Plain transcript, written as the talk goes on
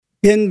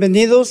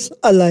Bienvenidos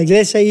a la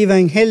Iglesia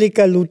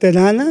Evangélica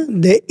Luterana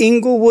de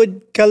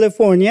Inglewood,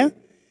 California.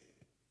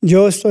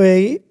 Yo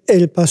soy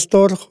el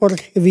pastor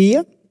Jorge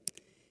Villa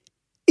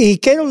y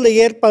quiero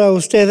leer para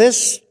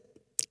ustedes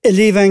el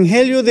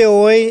Evangelio de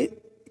hoy,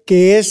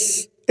 que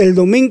es el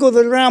Domingo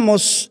de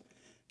Ramos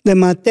de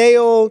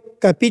Mateo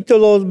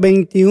capítulo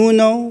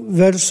 21,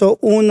 verso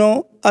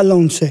 1 al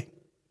 11.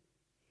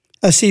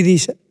 Así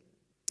dice: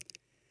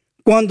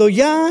 Cuando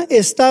ya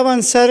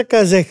estaban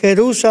cerca de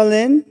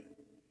Jerusalén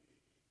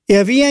y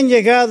habían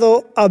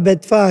llegado a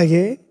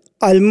Betfagé,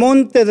 al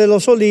monte de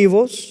los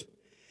olivos,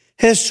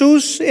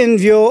 Jesús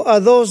envió a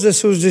 2 de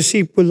sus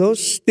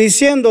discípulos,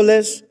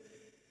 diciéndoles: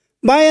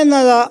 vayan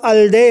a la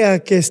aldea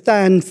que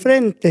está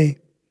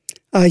enfrente.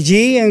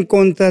 Allí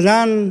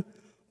encontrarán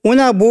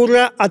una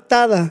burra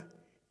atada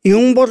y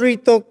un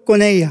burrito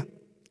con ella.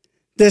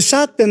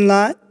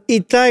 Desátenla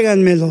y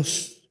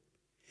tráiganmelos.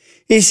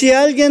 Y si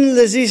alguien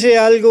les dice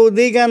algo,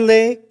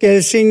 díganle que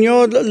el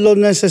Señor los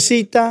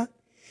necesita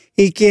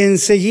y que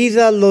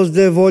enseguida los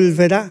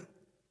devolverá.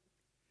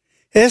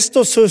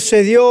 Esto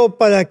sucedió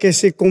para que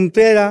se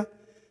cumpliera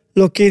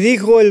lo que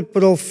dijo el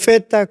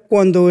profeta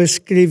cuando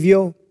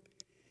escribió: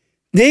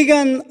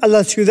 digan a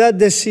la ciudad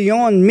de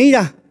Sión,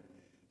 mira,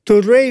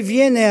 tu rey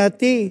viene a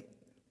ti,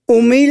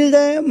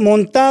 humilde,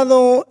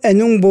 montado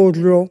en un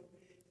burro,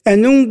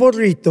 en un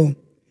burrito,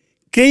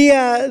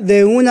 cría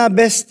de una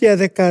bestia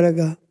de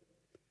carga.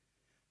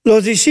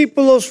 Los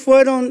discípulos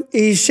fueron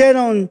y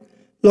hicieron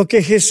lo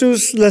que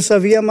Jesús les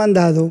había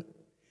mandado.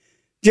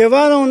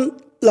 Llevaron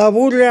la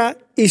burra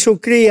y su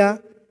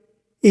cría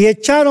y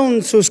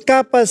echaron sus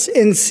capas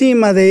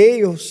encima de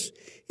ellos,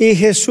 y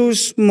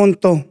Jesús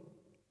montó.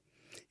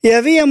 Y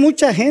había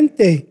mucha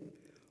gente.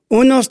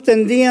 Unos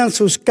tendían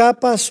sus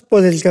capas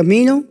por el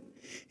camino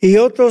y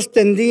otros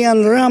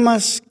tendían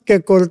ramas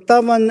que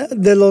cortaban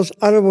de los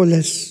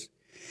árboles.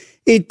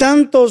 Y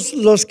tantos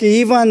los que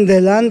iban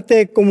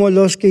delante como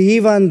los que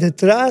iban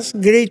detrás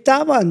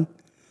gritaban: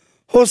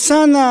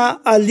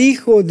 Hosana al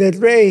Hijo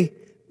del Rey,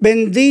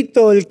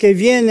 bendito el que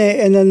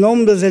viene en el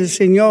nombre del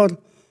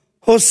Señor,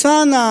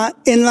 Hosana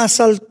en las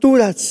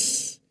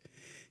alturas.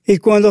 Y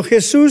cuando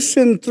Jesús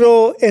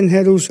entró en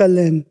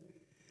Jerusalén,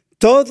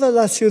 toda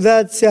la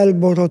ciudad se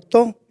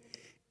alborotó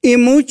y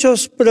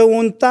muchos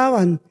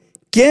preguntaban: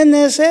 ¿quién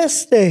es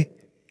este?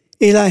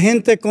 Y la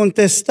gente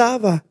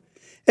contestaba: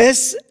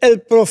 es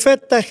el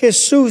profeta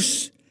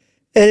Jesús,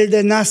 el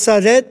de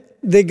Nazaret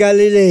de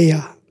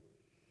Galilea.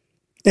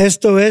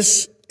 Esto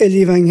es el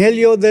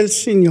Evangelio del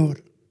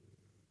Señor.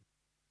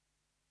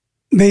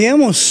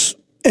 Veamos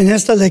en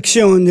esta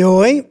lección de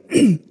hoy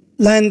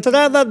la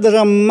entrada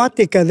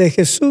dramática de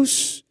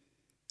Jesús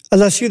a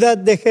la ciudad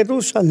de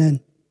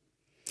Jerusalén.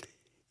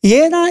 Y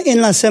era en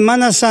la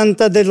Semana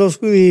Santa de los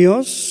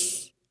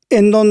judíos,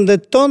 en donde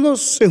todos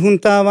se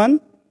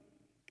juntaban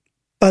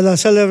para la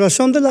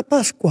celebración de la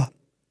Pascua.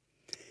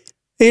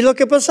 Y lo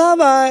que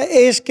pasaba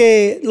es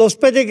que los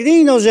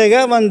peregrinos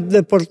llegaban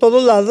de por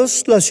todos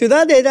lados. La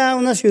ciudad era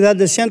una ciudad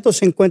de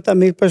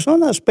 150,000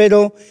 personas,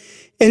 pero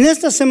en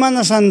esta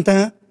Semana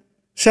Santa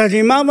se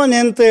arrimaban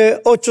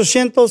entre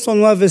 800 o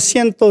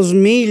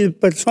 900,000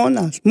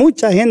 personas,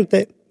 mucha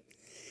gente.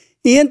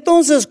 Y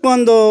entonces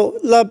cuando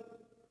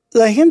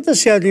la gente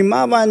se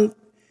arrimaban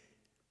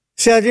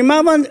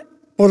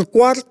por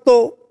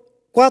 4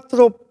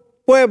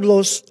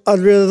 pueblos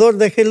alrededor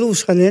de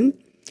Jerusalén.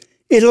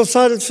 Y los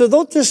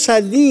sacerdotes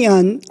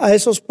salían a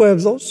esos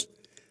pueblos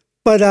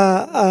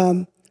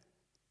para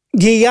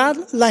guiar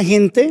la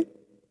gente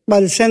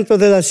para el centro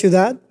de la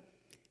ciudad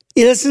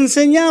y les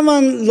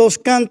enseñaban los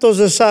cantos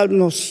de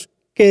salmos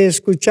que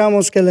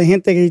escuchamos que la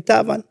gente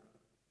gritaban.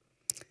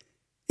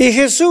 Y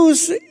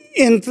Jesús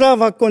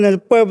entraba con el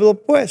pueblo,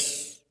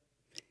 pues,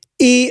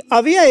 y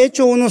había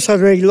hecho unos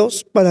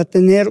arreglos para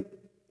tener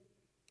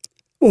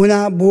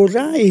una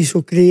burra y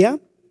su cría,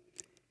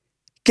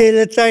 que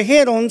le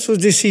trajeron sus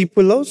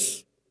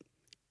discípulos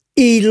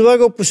y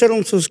luego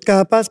pusieron sus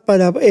capas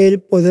para él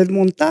poder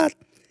montar.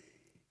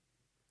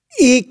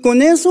 Y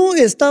con eso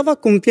estaba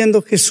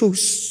cumpliendo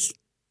Jesús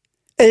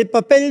el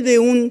papel de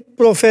un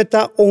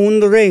profeta o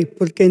un rey,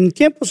 porque en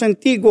tiempos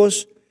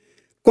antiguos,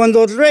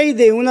 cuando el rey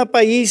de un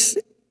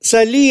país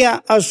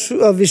salía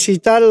a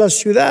visitar las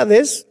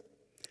ciudades,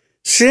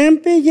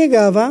 siempre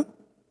llegaba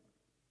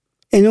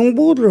en un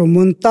burro,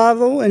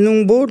 montado en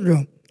un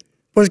burro,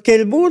 porque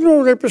el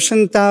burro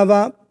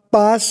representaba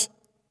paz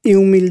y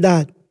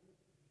humildad.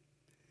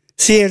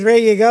 Si el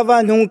rey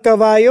llegaba en un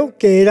caballo,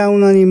 que era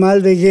un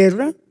animal de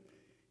guerra,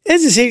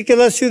 es decir, que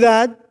la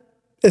ciudad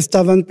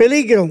estaba en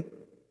peligro.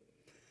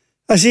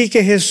 Así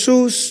que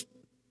Jesús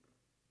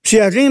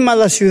se arrima a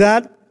la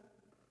ciudad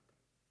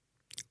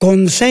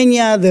con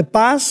seña de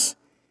paz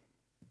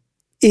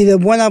y de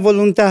buena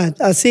voluntad,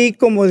 así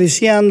como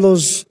decían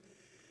los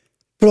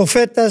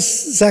profetas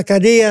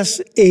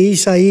Zacarías e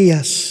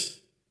Isaías.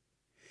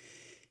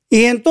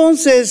 Y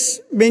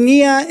entonces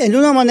venía en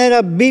una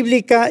manera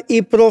bíblica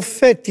y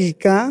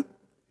profética,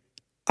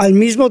 al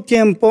mismo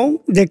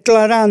tiempo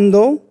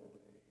declarando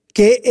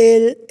que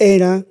él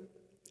era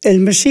el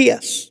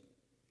Mesías.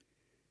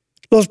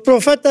 Los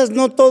profetas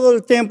no todo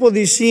el tiempo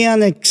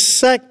decían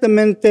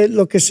exactamente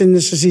lo que se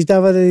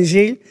necesitaba de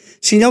decir,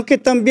 sino que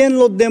también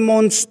lo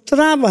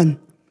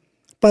demostraban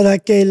para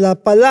que la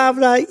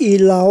palabra y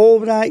la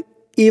obra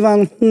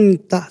iban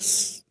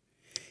juntas.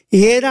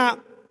 Y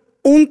era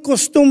un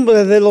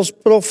costumbre de los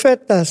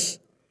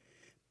profetas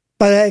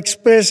para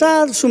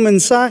expresar su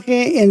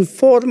mensaje en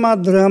forma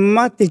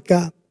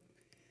dramática,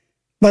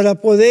 para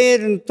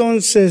poder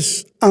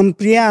entonces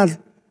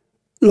ampliar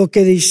lo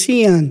que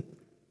decían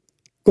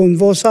con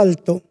voz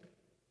alta.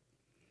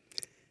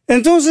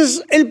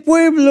 Entonces el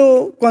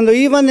pueblo, cuando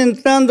iban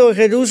entrando a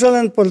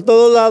Jerusalén por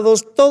todos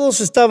lados,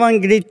 todos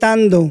estaban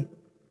gritando,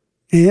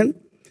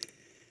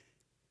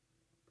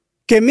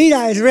 que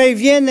mira, el rey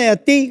viene a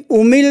ti,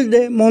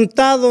 humilde,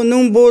 montado en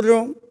un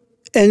burro,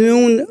 en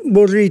un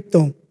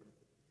burrito.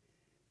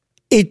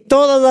 Y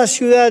toda la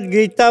ciudad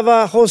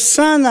gritaba,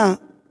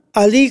 Hosana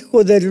al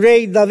hijo del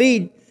rey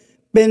David,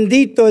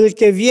 bendito el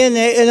que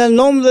viene en el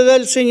nombre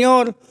del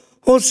Señor,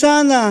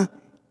 Hosana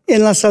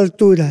en las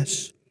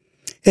alturas.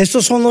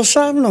 Estos son los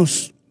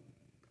salmos,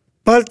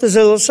 partes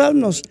de los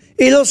salmos.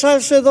 Y los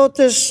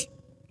sacerdotes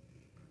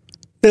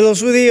de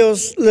los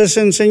judíos les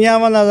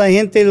enseñaban a la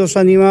gente y los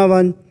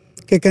animaban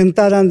que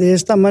cantaran de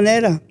esta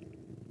manera.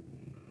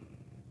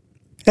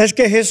 Es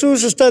que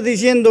Jesús está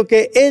diciendo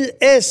que Él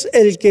es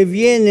el que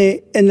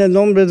viene en el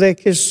nombre de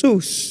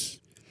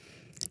Jesús.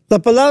 La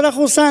palabra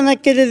Hosana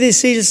quiere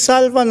decir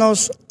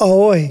sálvanos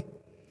hoy.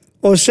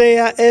 O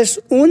sea,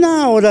 es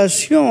una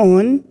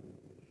oración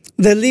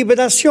de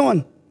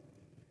liberación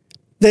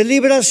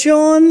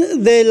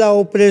de la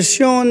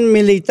opresión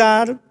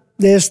militar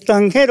de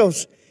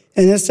extranjeros.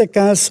 En este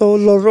caso,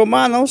 los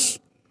romanos.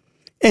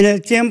 En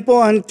el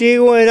tiempo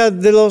antiguo era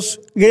de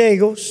los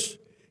griegos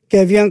que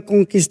habían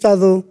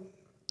conquistado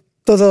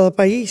todo el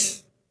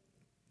país.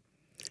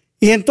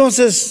 Y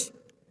entonces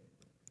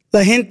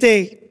la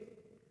gente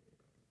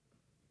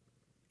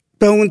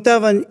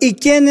preguntaban, ¿y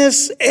quién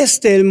es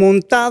el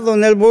montado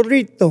en el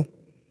burrito?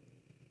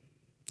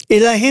 Y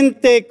la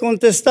gente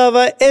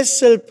contestaba,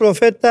 es el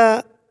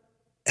profeta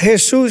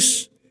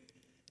Jesús,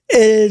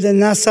 el de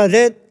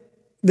Nazaret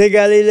de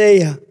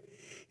Galilea.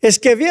 Es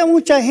que había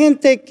mucha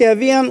gente que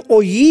habían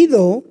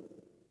oído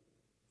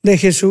de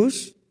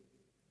Jesús,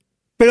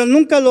 pero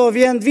nunca lo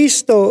habían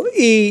visto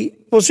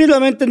y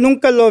posiblemente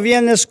nunca lo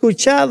habían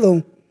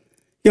escuchado,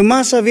 y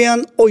más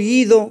habían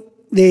oído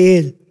de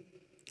él.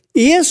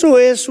 Y eso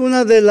es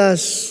una de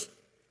las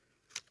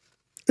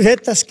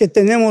retas que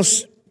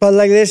tenemos para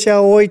la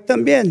iglesia hoy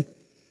también.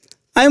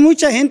 Hay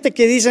mucha gente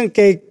que dicen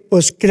que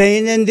pues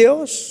creen en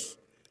Dios,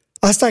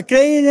 hasta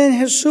creen en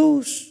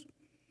Jesús,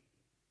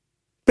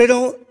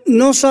 pero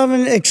no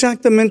saben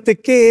exactamente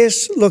qué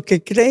es lo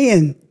que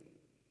creen.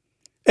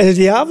 El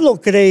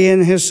diablo cree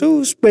en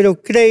Jesús,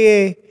 pero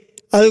cree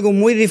algo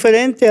muy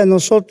diferente a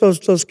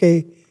nosotros los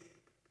que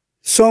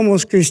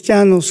somos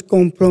cristianos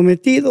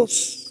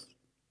comprometidos.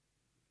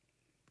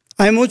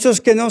 Hay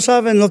muchos que no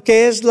saben lo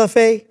que es la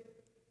fe,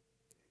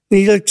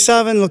 ni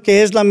saben lo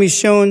que es la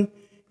misión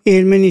y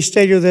el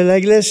ministerio de la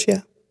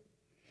iglesia.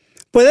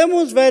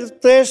 Podemos ver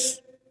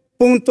 3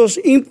 puntos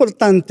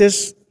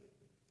importantes,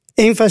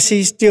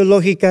 énfasis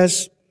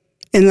teológicas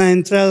en la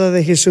entrada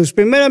de Jesús.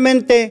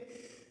 Primeramente,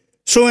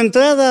 su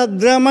entrada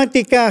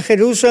dramática a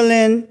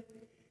Jerusalén.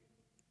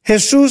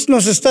 Jesús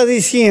nos está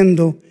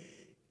diciendo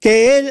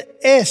que Él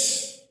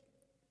es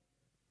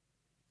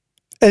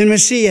el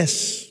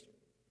Mesías.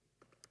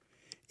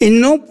 Y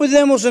no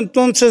podemos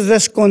entonces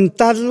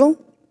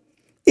descontarlo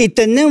y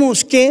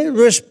tenemos que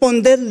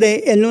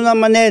responderle en una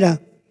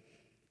manera.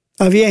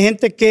 Había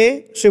gente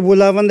que se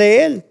burlaban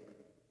de Él.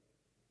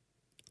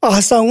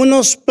 Hasta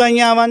unos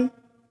planeaban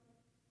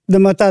de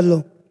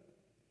matarlo.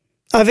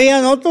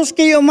 Habían otros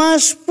que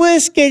más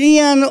pues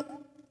querían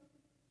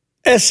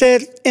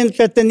ser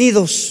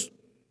entretenidos.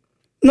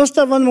 No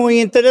estaban muy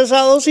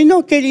interesados y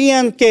no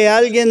querían que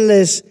alguien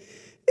les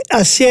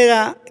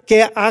hiciera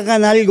que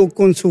hagan algo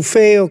con su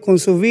fe o con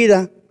su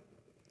vida.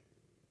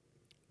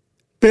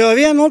 Pero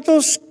habían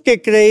otros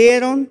que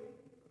creyeron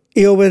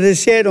y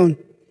obedecieron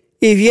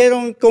y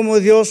vieron cómo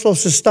Dios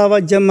los estaba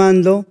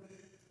llamando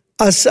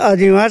a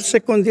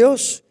arrimarse con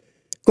Dios,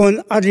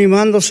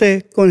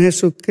 arrimándose con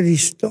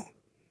Jesucristo.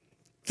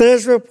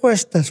 3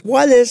 respuestas.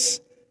 ¿Cuál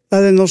es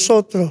la de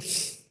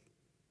nosotros?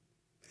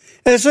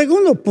 El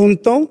segundo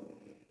punto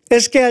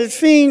es que al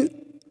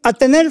fin, a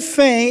tener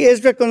fe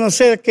es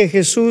reconocer que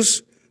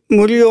Jesús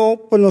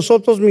murió por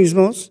nosotros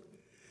mismos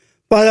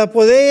para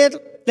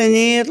poder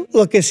tener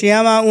lo que se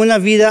llama una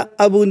vida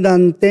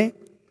abundante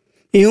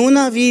y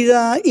una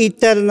vida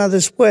eterna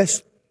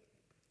después.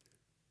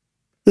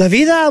 La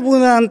vida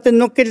abundante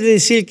no quiere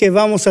decir que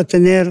vamos a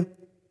tener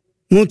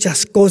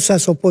muchas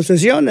cosas o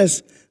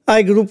posesiones.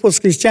 Hay grupos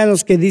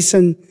cristianos que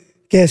dicen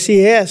que así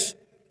es,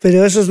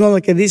 pero eso no es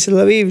lo que dice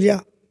la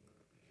Biblia.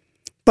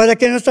 Para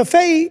que nuestra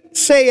fe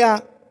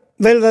sea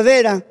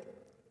verdadera,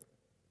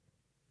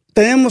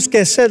 tenemos que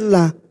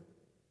hacerla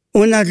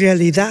una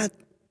realidad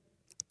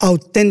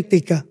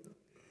auténtica.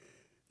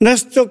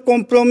 Nuestro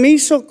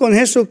compromiso con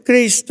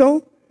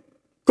Jesucristo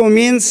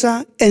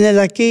comienza en el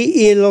aquí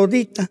y el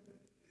ahorita.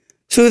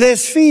 Su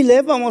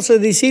desfile, vamos a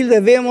decir,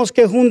 debemos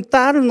que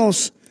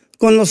juntarnos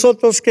con los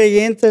otros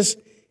creyentes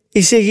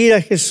y seguir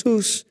a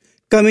Jesús,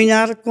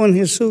 caminar con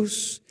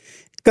Jesús,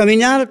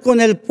 caminar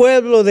con el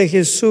pueblo de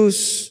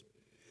Jesús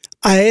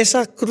a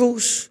esa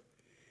cruz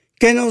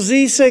que nos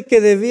dice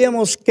que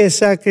debíamos que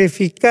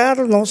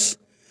sacrificarnos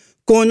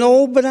con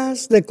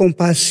obras de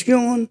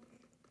compasión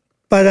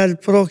para el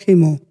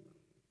prójimo.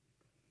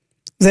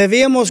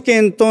 Debíamos que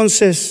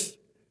entonces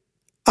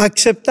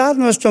aceptar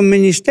nuestro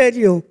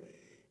ministerio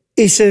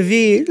y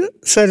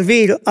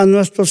servir a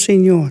nuestro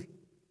Señor.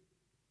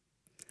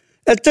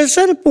 El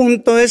tercer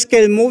punto es que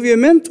el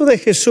movimiento de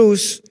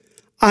Jesús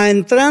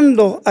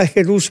entrando a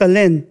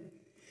Jerusalén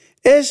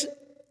es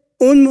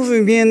un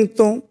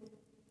movimiento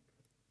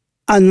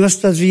a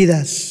nuestras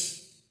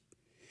vidas,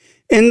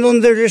 en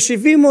donde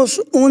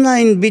recibimos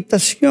una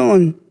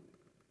invitación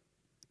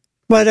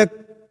para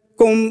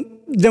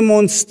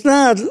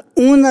demostrar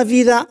una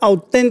vida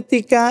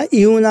auténtica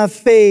y una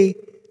fe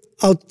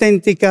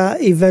auténtica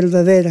y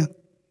verdadera.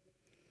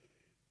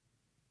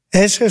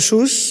 ¿Es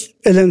Jesús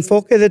el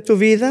enfoque de tu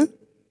vida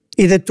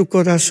y de tu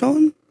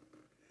corazón?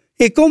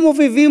 ¿Y cómo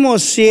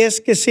vivimos si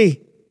es que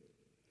sí?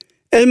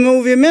 El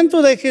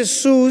movimiento de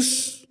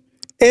Jesús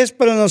es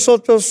para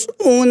nosotros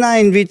una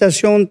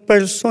invitación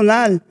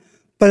personal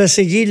para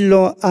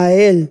seguirlo a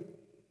Él.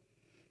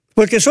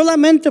 Porque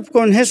solamente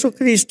con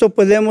Jesucristo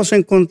podemos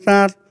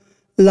encontrar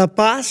la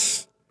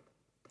paz,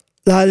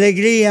 la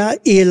alegría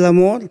y el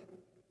amor.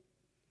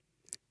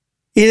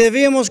 Y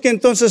debemos que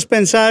entonces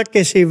pensar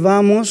que si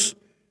vamos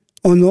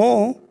o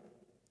no,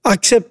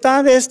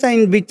 aceptar esta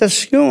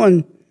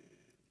invitación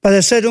para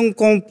hacer un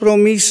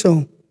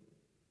compromiso,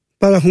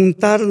 para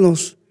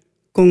juntarnos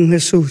con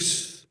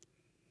Jesús.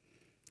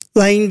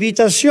 La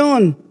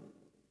invitación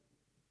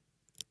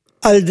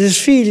al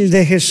desfile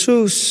de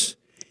Jesús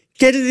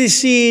quiere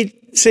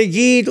decir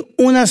seguir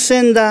una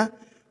senda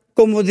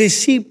como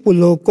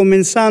discípulo,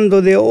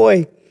 comenzando de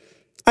hoy.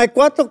 Hay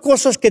 4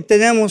 cosas que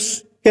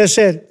tenemos que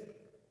hacer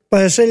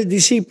para ser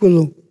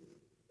discípulo.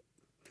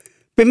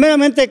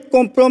 Primeramente,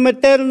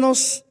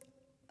 comprometernos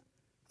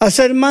a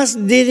ser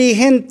más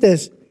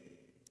diligentes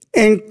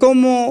en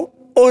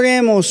cómo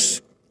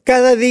oremos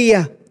cada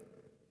día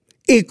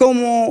y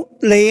cómo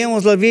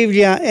leemos la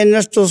Biblia en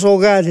nuestros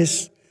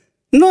hogares.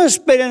 No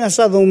esperen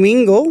hasta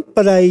domingo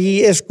para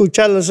ir a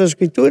escuchar las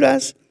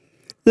Escrituras.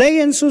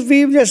 Lean sus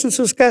Biblias en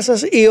sus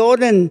casas y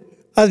oren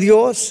a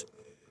Dios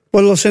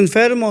por los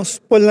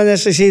enfermos, por la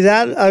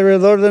necesidad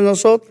alrededor de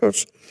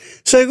nosotros.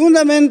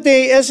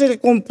 Segundamente, es el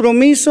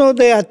compromiso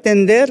de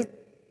atender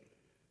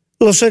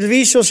los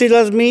servicios y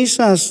las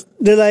misas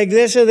de la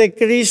Iglesia de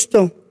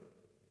Cristo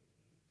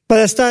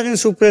para estar en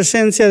su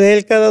presencia de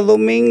Él cada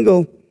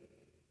domingo.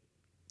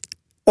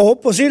 O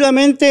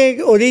posiblemente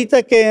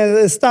ahorita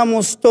que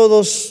estamos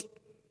todos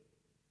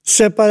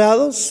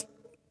separados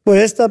por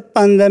esta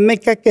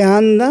pandemia que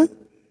anda,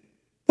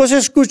 pues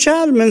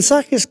escuchar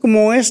mensajes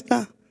como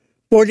esta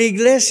por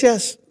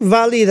iglesias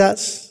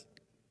válidas.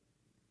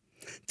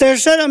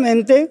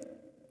 Terceramente,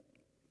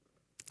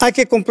 hay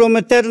que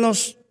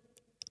comprometernos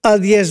a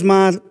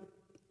diezmar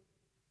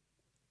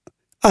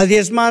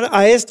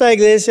a esta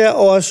iglesia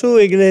o a su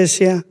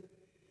iglesia.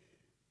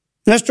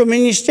 Nuestro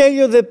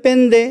ministerio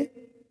depende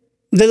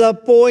del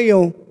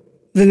apoyo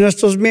de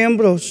nuestros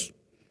miembros.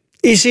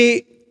 Y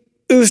si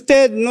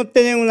usted no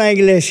tiene una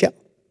iglesia,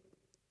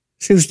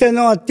 si usted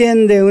no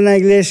atiende una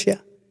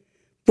iglesia,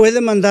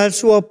 puede mandar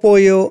su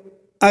apoyo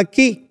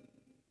aquí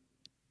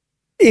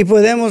y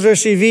podemos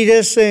recibir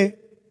ese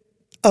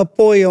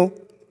apoyo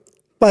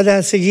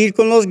para seguir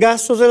con los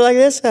gastos de la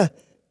iglesia,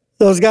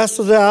 los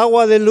gastos de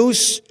agua, de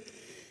luz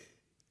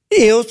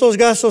y otros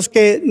gastos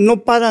que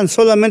no paran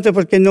solamente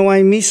porque no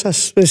hay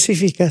misas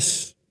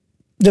específicas.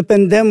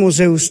 Dependemos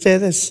de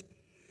ustedes.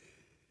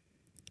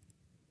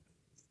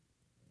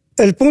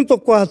 El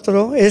punto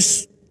 4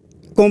 es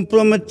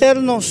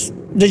comprometernos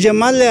de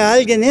llamarle a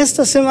alguien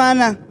esta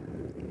semana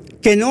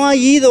que no ha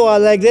ido a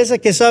la iglesia,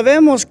 que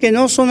sabemos que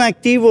no son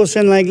activos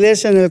en la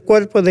iglesia, en el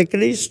cuerpo de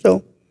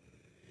Cristo,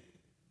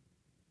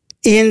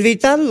 y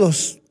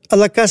invitarlos a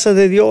la casa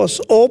de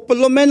Dios, o por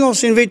lo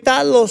menos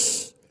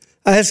invitarlos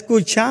a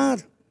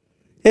escuchar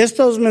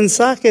estos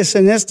mensajes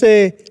en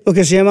lo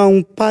que se llama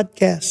un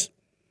podcast.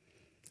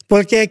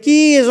 Porque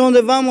aquí es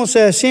donde vamos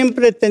a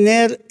siempre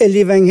tener el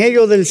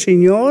Evangelio del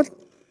Señor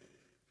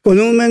con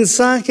un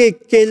mensaje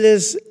que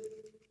les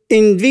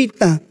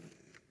invita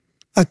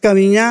a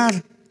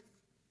caminar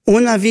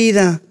una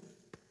vida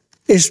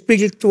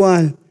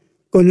espiritual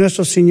con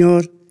nuestro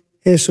Señor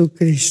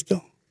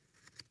Jesucristo.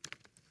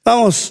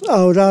 Vamos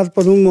a orar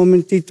por un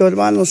momentito,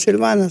 hermanos y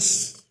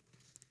hermanas.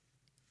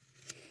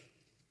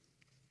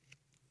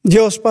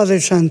 Dios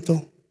Padre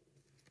Santo,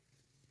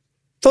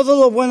 todo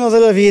lo bueno de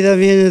la vida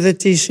viene de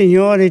ti,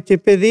 Señor, y te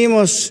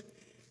pedimos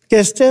que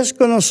estés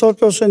con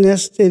nosotros en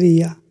este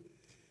día.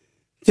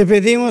 Te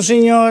pedimos,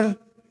 Señor,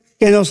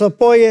 que nos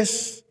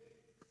apoyes,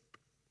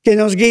 que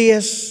nos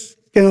guíes,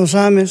 que nos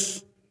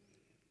ames,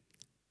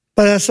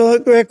 para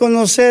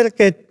reconocer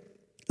que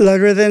la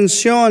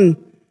redención,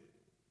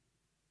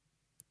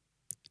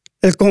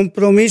 el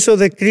compromiso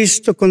de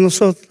Cristo con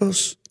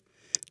nosotros,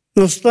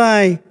 nos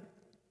trae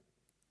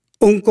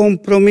un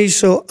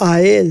compromiso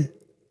a Él.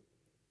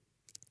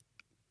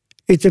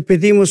 Y te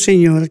pedimos,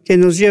 Señor, que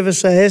nos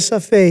lleves a esa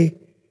fe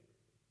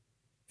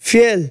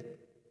fiel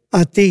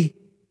a ti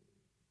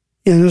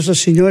y a nuestro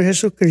Señor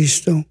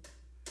Jesucristo,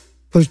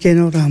 por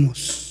quien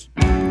oramos.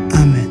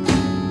 Amén.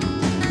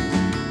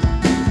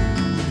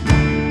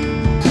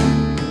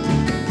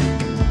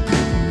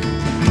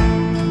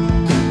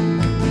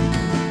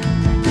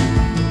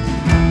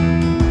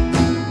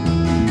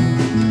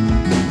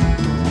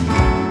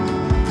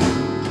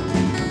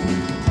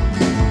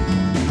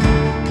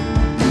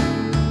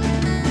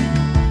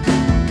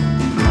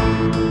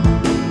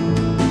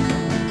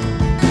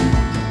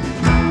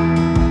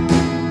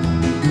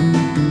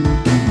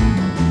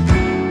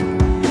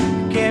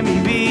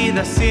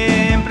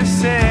 Siempre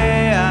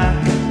sea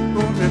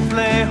un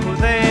reflejo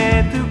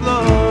de tu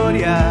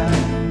gloria.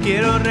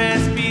 Quiero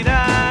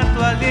respirar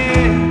tu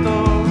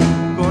aliento,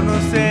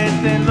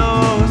 conocerte en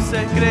los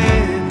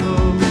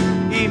secretos,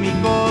 y mi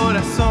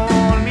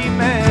corazón, mi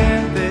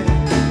mente,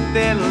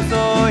 te los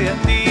doy a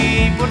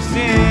ti por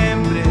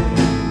siempre.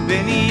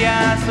 Ven y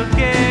haz lo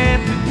que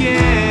tú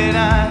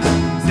quieras,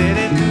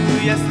 seré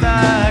tuya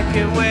hasta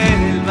que vuelva.